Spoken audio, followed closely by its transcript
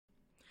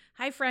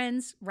Hi,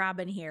 friends.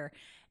 Robin here,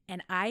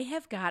 and I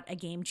have got a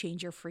game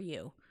changer for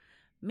you.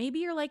 Maybe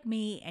you're like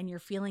me and you're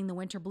feeling the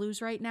winter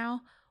blues right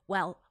now.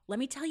 Well, let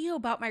me tell you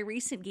about my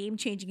recent game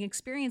changing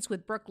experience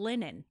with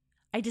Brooklinen.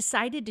 I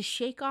decided to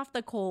shake off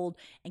the cold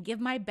and give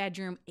my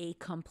bedroom a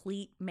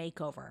complete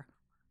makeover.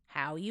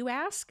 How, you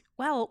ask?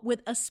 Well,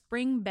 with a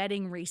spring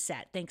bedding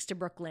reset, thanks to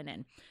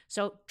Brooklinen.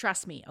 So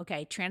trust me,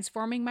 okay,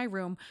 transforming my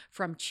room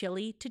from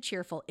chilly to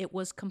cheerful, it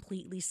was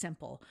completely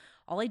simple.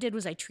 All I did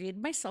was I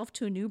treated myself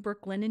to a new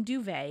Brooklinen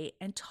duvet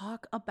and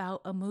talk about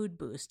a mood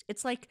boost.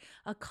 It's like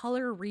a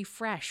color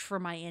refresh for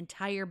my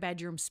entire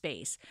bedroom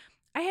space.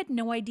 I had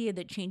no idea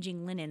that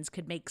changing linens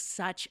could make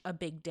such a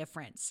big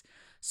difference.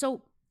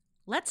 So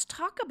let's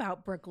talk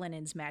about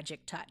Brooklinen's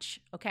magic touch,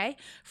 okay?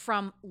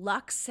 From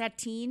luxe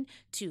sateen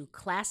to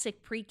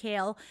classic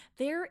percale,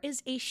 there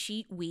is a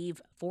sheet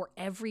weave for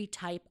every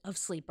type of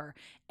sleeper.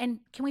 And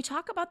can we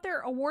talk about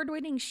their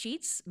award-winning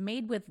sheets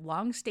made with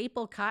long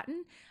staple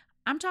cotton?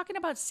 I'm talking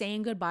about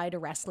saying goodbye to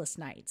restless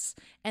nights.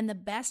 And the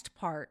best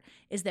part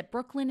is that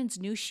Brooklinen's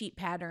new sheet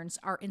patterns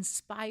are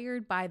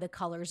inspired by the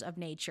colors of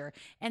nature.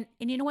 And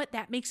you know what?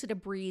 That makes it a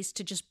breeze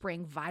to just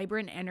bring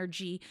vibrant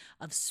energy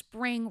of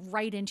spring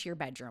right into your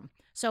bedroom.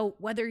 So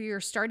whether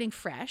you're starting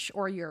fresh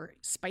or you're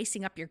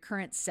spicing up your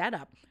current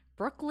setup,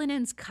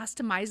 Brooklinen's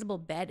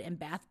customizable bed and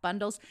bath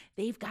bundles,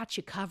 they've got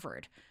you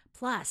covered.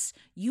 Plus,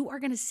 you are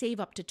going to save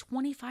up to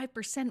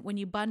 25% when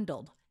you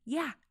bundled.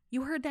 Yeah,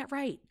 you heard that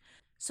right.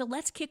 So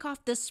let's kick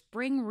off this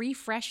spring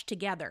refresh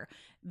together.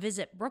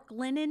 Visit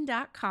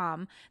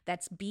brooklinen.com.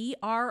 That's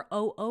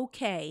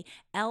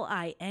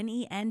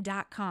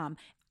BROOKLINEN.com.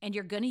 And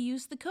you're going to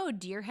use the code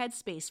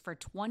DearHeadspace for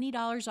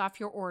 $20 off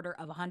your order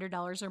of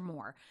 $100 or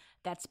more.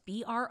 That's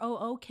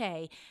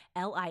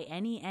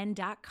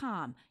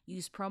BROOKLINEN.com.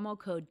 Use promo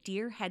code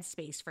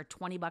DearHeadspace for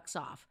 $20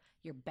 off.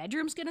 Your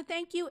bedroom's going to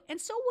thank you, and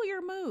so will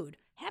your mood.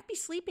 Happy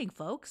sleeping,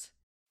 folks.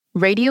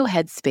 Radio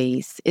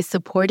Headspace is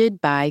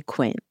supported by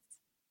Quince.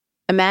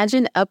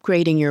 Imagine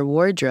upgrading your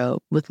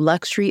wardrobe with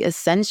luxury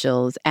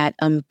essentials at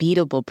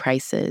unbeatable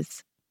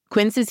prices.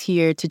 Quince is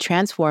here to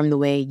transform the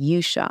way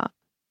you shop.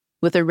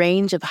 With a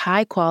range of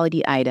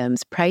high-quality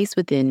items priced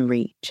within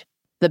reach.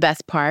 The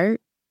best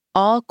part?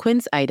 All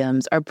Quince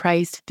items are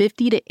priced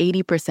 50 to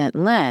 80%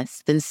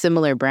 less than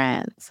similar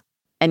brands.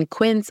 And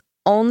Quince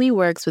only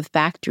works with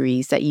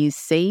factories that use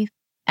safe,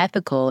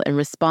 ethical, and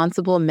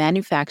responsible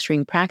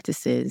manufacturing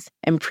practices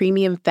and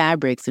premium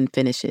fabrics and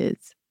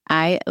finishes.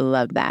 I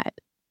love that.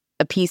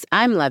 A piece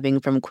I'm loving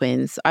from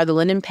Quince are the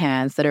linen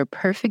pants that are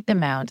perfect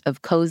amount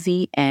of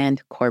cozy and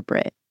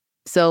corporate.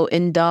 So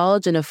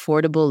indulge in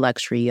affordable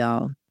luxury,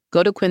 y'all.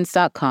 Go to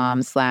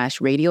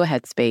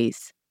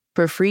quince.com/radioheadspace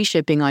for free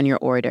shipping on your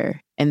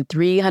order and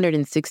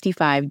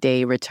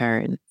 365-day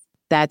return.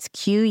 That's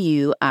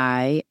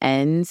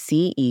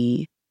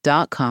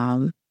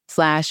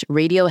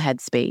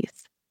QUINCE.com/radioheadspace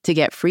to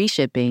get free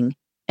shipping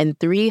and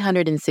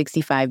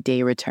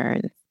 365-day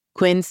return.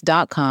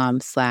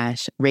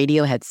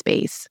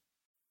 Quince.com/radioheadspace.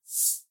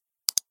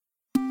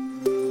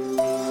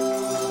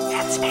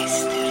 Headspace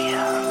Studios.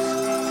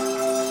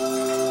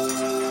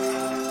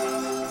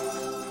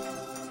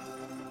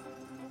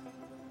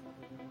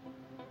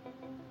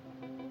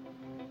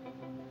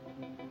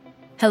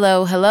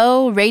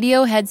 Hello,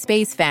 Radio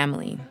Headspace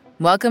family.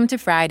 Welcome to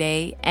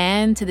Friday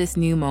and to this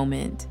new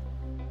moment.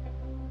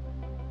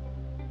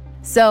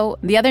 So,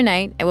 the other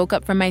night, I woke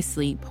up from my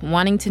sleep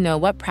wanting to know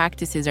what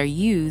practices are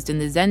used in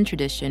the Zen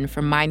tradition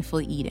for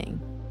mindful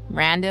eating.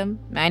 Random,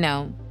 I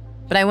know.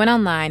 But I went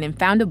online and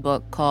found a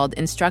book called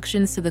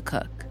Instructions to the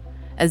Cook,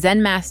 a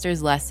Zen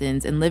master's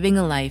lessons in living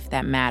a life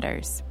that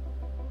matters.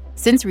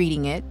 Since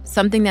reading it,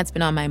 something that's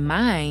been on my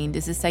mind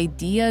is this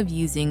idea of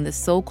using the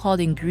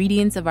so-called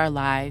ingredients of our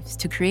lives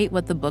to create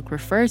what the book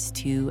refers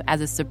to as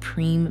a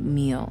supreme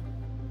meal.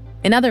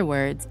 In other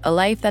words, a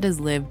life that is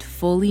lived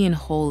fully and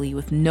wholly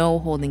with no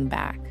holding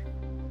back.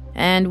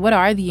 And what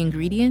are the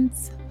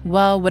ingredients?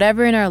 Well,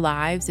 whatever in our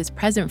lives is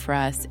present for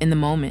us in the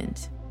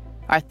moment.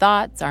 Our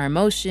thoughts, our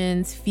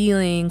emotions,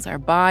 feelings, our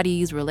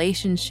bodies,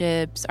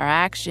 relationships, our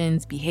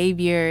actions,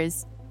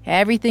 behaviors,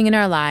 everything in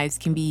our lives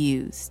can be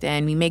used,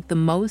 and we make the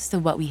most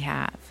of what we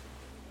have.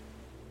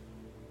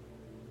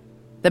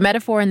 The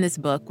metaphor in this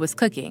book was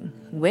cooking,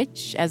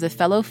 which, as a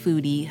fellow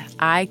foodie,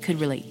 I could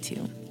relate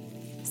to.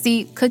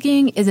 See,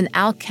 cooking is an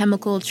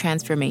alchemical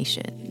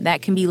transformation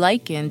that can be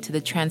likened to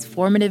the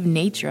transformative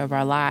nature of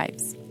our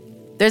lives.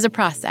 There's a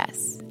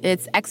process.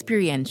 It's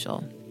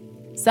experiential.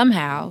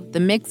 Somehow, the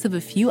mix of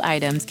a few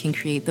items can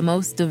create the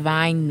most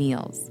divine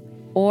meals,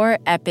 or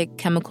epic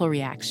chemical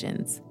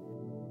reactions.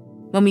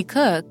 When we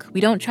cook,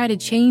 we don't try to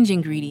change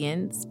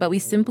ingredients, but we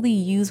simply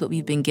use what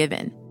we've been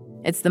given.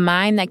 It's the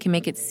mind that can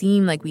make it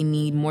seem like we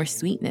need more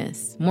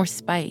sweetness, more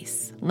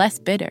spice, less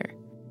bitter.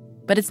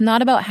 But it's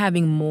not about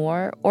having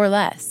more or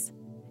less.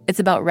 It's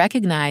about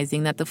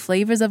recognizing that the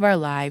flavors of our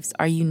lives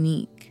are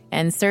unique,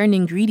 and certain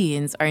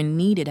ingredients are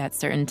needed at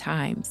certain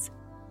times.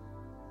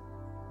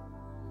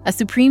 A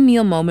supreme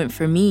meal moment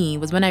for me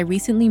was when I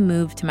recently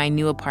moved to my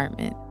new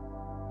apartment.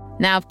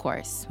 Now, of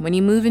course, when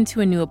you move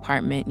into a new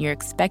apartment, you're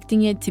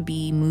expecting it to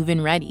be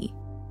move-in ready.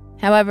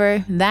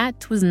 However,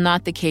 that was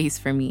not the case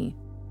for me.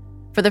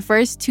 For the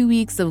first 2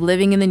 weeks of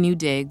living in the new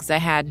digs, I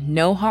had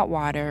no hot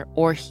water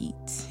or heat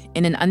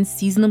in an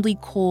unseasonably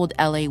cold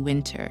LA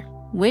winter,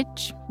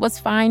 which was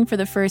fine for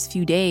the first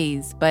few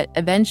days, but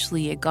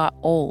eventually it got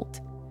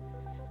old.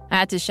 I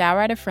had to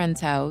shower at a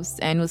friend's house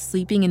and was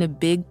sleeping in a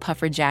big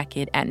puffer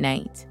jacket at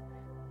night.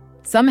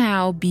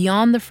 Somehow,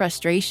 beyond the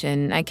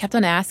frustration, I kept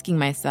on asking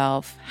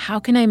myself, how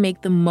can I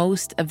make the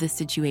most of this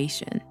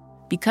situation?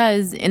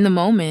 Because in the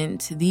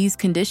moment, these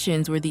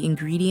conditions were the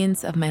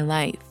ingredients of my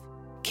life.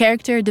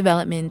 Character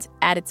development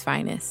at its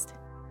finest.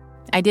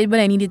 I did what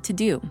I needed to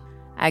do.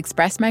 I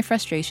expressed my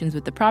frustrations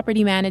with the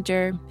property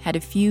manager, had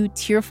a few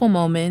tearful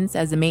moments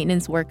as the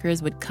maintenance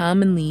workers would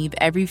come and leave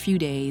every few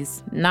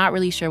days, not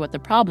really sure what the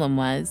problem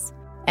was,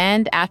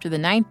 and after the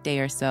 9th day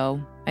or so,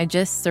 I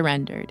just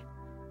surrendered.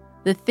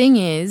 The thing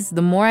is,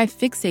 the more I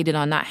fixated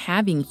on not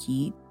having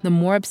heat, the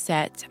more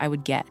upset I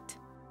would get.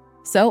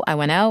 So I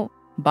went out,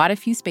 bought a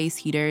few space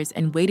heaters,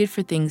 and waited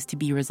for things to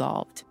be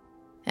resolved.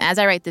 As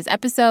I write this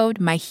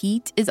episode, my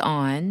heat is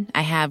on,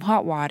 I have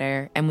hot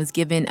water, and was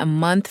given a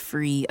month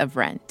free of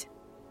rent.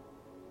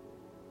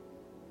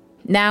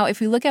 Now, if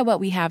we look at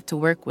what we have to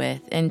work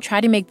with and try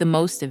to make the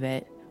most of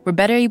it, we're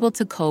better able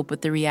to cope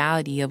with the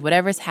reality of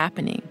whatever's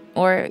happening,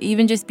 or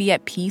even just be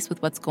at peace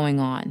with what's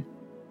going on.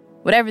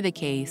 Whatever the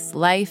case,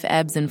 life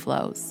ebbs and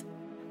flows.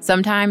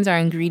 Sometimes our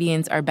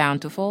ingredients are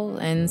bountiful,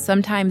 and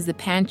sometimes the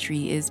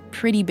pantry is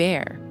pretty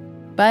bare.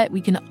 But we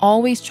can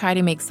always try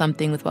to make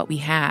something with what we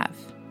have,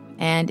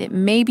 and it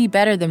may be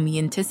better than we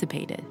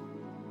anticipated.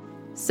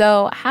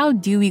 So, how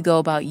do we go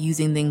about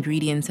using the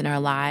ingredients in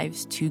our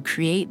lives to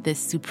create this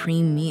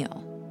supreme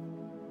meal?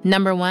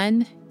 Number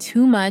 1,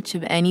 too much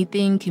of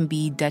anything can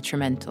be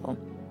detrimental.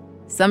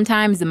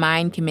 Sometimes the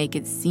mind can make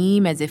it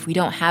seem as if we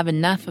don't have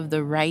enough of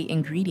the right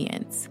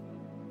ingredients.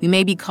 We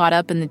may be caught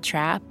up in the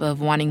trap of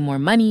wanting more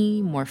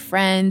money, more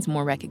friends,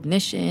 more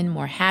recognition,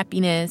 more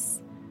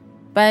happiness.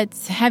 But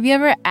have you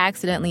ever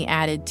accidentally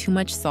added too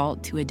much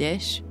salt to a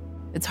dish?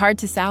 It's hard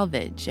to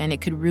salvage, and it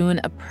could ruin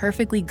a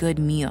perfectly good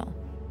meal.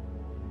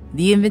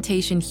 The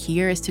invitation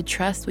here is to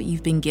trust what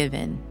you've been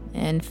given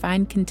and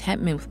find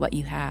contentment with what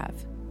you have.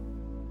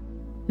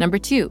 Number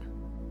 2,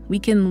 we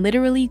can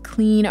literally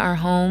clean our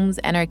homes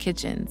and our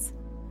kitchens.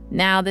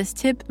 Now, this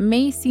tip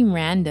may seem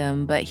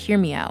random, but hear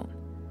me out.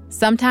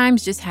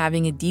 Sometimes just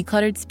having a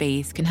decluttered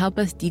space can help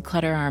us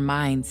declutter our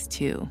minds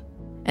too.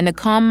 And a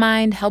calm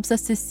mind helps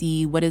us to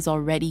see what is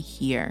already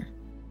here.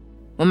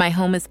 When my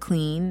home is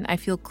clean, I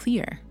feel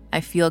clear.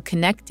 I feel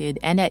connected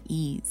and at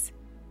ease.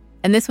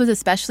 And this was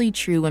especially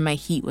true when my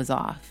heat was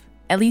off.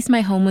 At least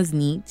my home was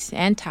neat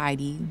and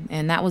tidy,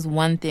 and that was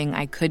one thing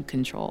I could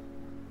control.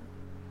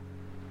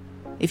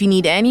 If you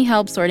need any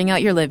help sorting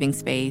out your living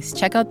space,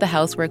 check out the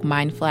Housework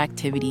Mindful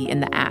activity in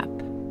the app.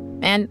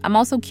 And I'm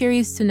also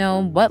curious to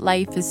know what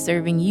life is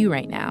serving you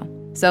right now.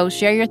 So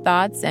share your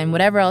thoughts and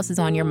whatever else is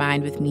on your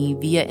mind with me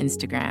via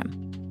Instagram.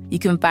 You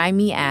can find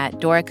me at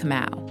Dora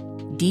Kamau,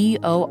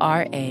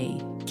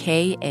 DoraKamau.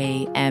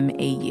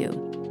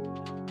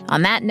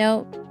 On that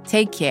note,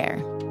 take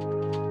care.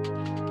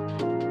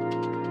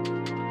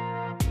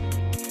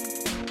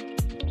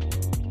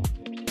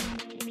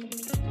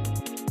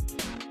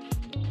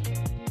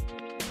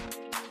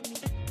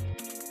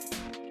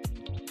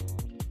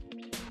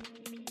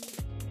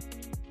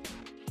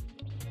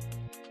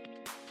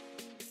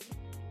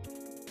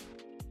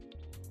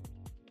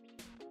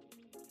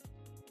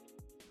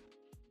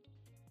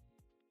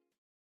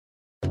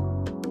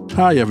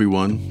 Hi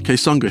everyone,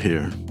 Ksunga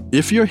here.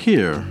 If you're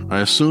here,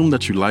 I assume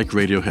that you like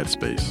Radio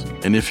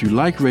Headspace. And if you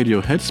like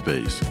Radio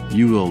Headspace,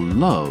 you will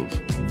love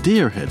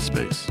Dear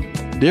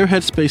Headspace. Dear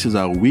Headspace is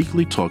our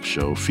weekly talk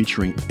show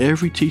featuring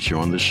every teacher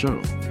on the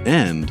show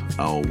and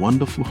our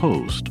wonderful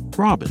host,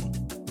 Robin.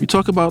 We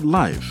talk about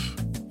life.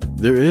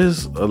 There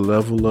is a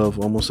level of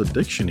almost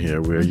addiction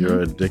here where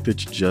you're addicted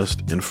to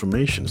just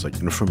information. It's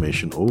like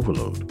information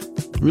overload.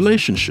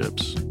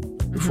 Relationships.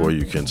 Before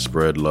you can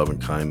spread love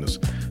and kindness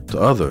to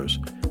others,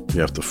 you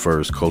have to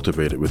first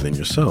cultivate it within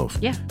yourself.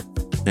 Yeah.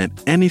 And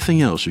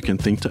anything else you can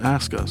think to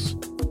ask us.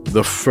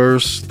 The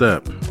first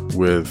step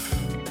with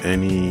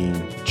any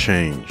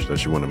change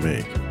that you want to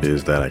make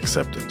is that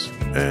acceptance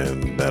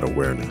and that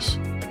awareness.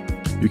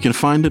 You can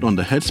find it on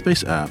the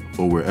Headspace app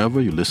or wherever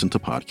you listen to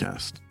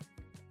podcasts.